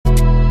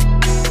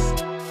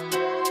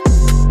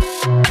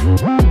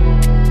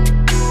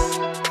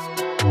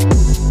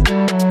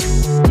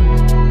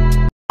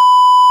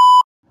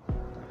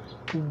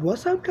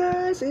What's up,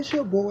 guys? It's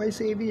your boy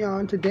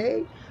Savion.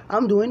 Today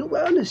I'm doing a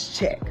wellness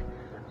check.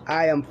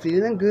 I am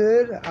feeling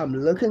good, I'm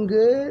looking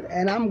good,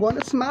 and I'm going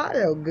to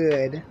smile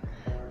good.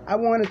 I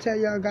want to tell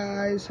y'all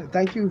guys,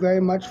 thank you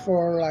very much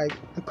for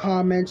the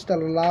comments, the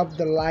love,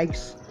 the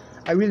likes.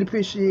 I really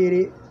appreciate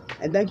it.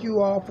 And thank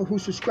you all for who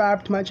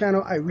subscribed to my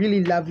channel. I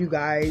really love you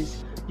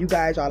guys. You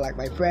guys are like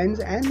my friends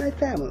and my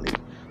family.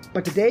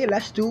 But today,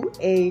 let's do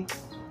a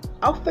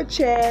outfit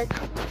check.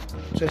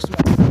 Just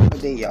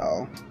today,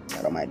 y'all.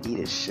 Got on my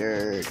Adidas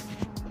shirt,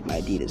 my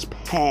Adidas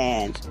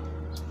pants.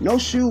 No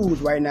shoes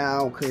right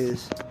now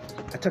because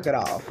I took it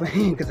off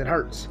because it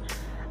hurts.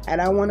 And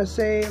I want to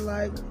say,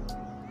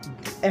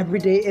 every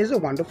day is a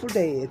wonderful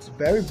day. It's a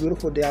very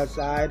beautiful day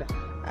outside.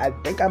 I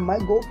think I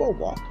might go for a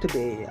walk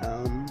today.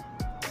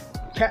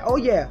 Oh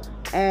yeah,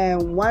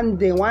 and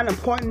one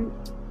important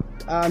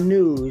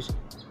news.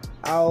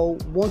 I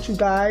want you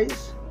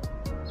guys.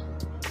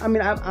 I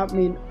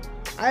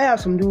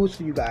have some news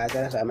for you guys.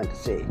 That's what I meant to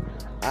say.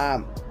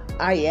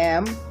 I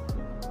am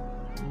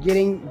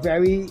getting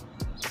very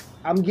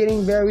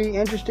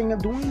interesting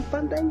of doing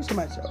fun things to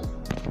myself.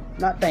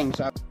 Not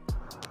things.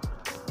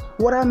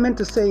 What I meant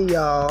to say,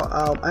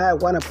 y'all. I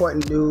have one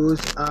important news.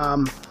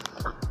 I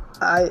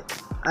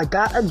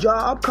got a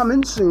job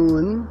coming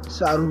soon,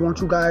 so I want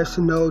you guys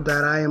to know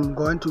that I am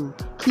going to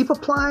keep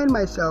applying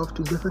myself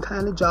to different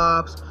kind of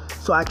jobs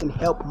so I can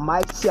help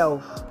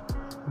myself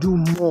do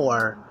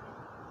more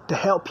to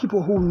help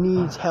people who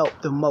needs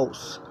help the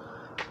most.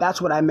 That's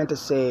what I meant to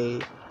say.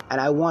 And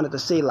I wanted to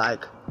say,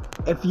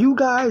 if you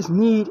guys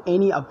need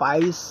any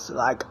advice,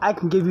 I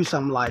can give you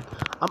some,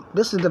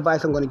 this is the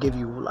advice I'm going to give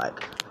you,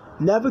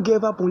 never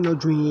give up on your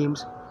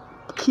dreams.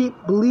 Keep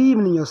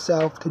believing in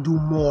yourself to do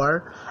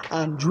more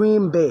and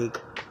dream big.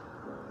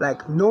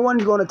 No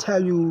one's going to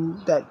tell you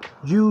that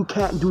you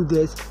can't do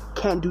this,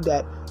 can't do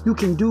that. You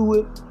can do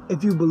it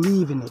if you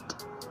believe in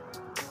it.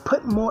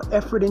 Put more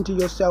effort into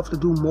yourself to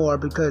do more,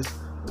 because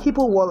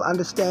people will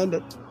understand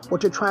that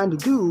what you're trying to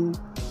do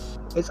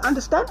is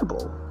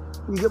understandable.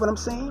 You get what I'm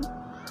saying?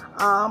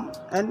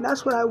 And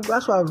that's what I was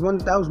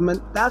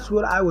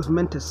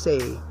meant to say,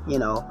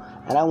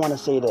 And I want to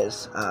say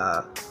this.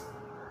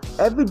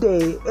 Every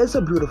day is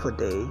a beautiful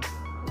day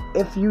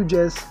if you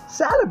just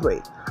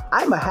celebrate.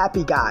 I'm a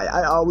happy guy.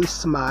 I always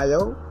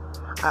smile.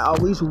 I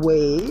always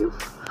wave.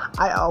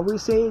 I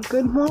always say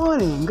good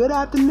morning, good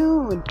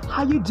afternoon.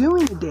 How you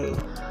doing today?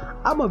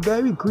 I'm a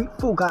very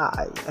grateful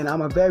guy, and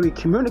I'm a very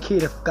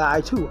communicative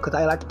guy too, because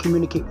I like to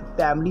communicate with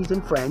families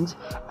and friends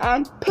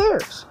and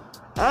peers.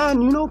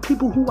 And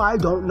people who I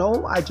don't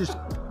know, my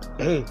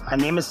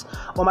name is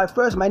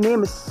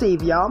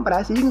Savion, but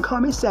I say you can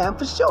call me Sam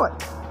for short.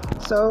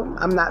 So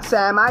I'm not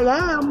Sam, I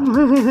am.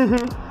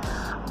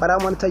 But I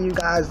want to tell you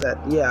guys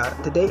that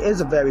today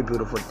is a very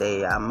beautiful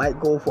day. I might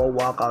go for a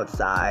walk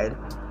outside.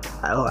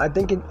 I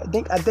think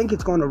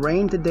it's going to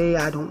rain today.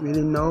 I don't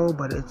really know,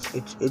 but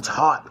it's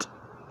hot.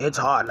 It's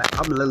hot.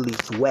 I'm literally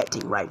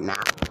sweating right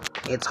now.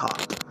 It's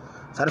hot.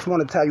 So I just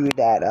want to tell you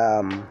that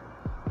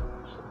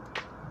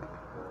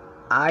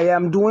I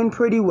am doing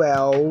pretty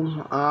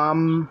well.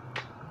 I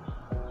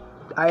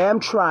am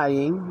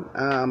trying.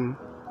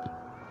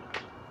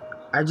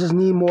 I just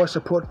need more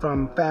support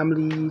from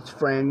families,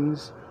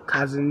 friends,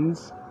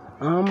 cousins,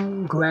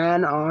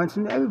 grand aunts,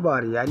 and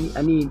everybody.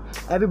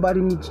 Everybody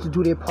needs to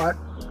do their part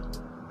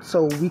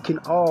so we can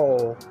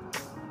all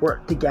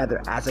work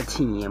together as a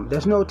team.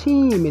 There's no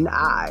team in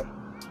I.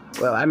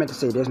 Well, I meant to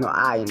say there's no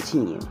I in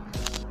team.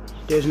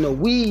 There's no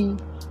we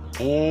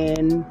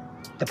and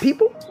the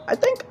people, I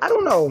think. I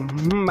don't know.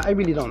 I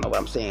really don't know what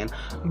I'm saying.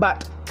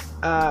 But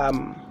I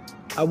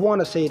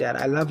want to say that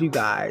I love you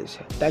guys.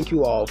 Thank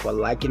you all for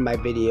liking my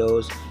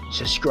videos,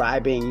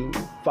 subscribing,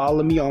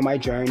 follow me on my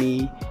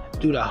journey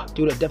through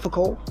the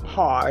difficult,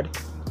 hard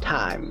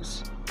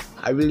times.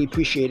 I really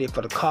appreciate it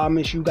for the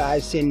comments you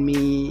guys send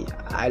me.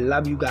 I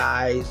love you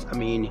guys.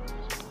 And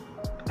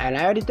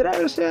I already did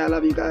I say I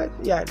love you guys?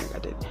 Yeah, I think I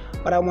did.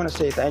 But I want to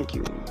say thank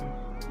you.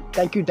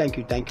 Thank you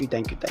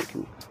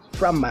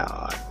from my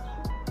heart.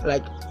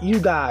 You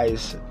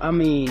guys,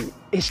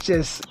 it's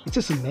just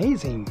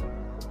amazing.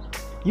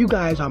 You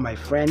guys are my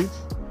friends,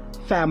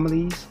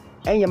 families,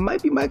 and you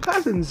might be my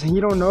cousins.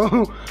 You don't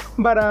know.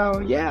 But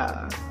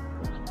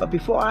But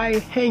before I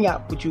hang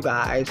out with you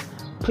guys,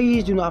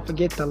 please do not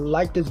forget to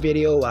like this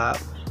video up,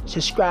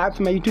 subscribe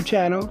to my YouTube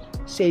channel,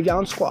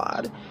 Savion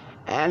Squad,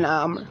 and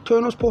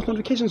turn those post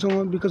notifications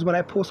on, because when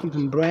I post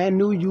something brand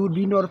new, you would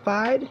be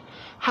notified.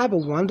 Have a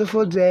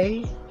wonderful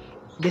day.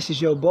 This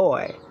is your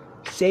boy,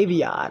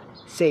 Savion,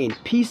 saying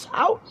peace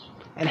out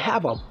and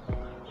have a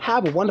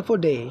wonderful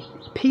day.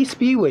 Peace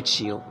be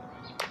with you.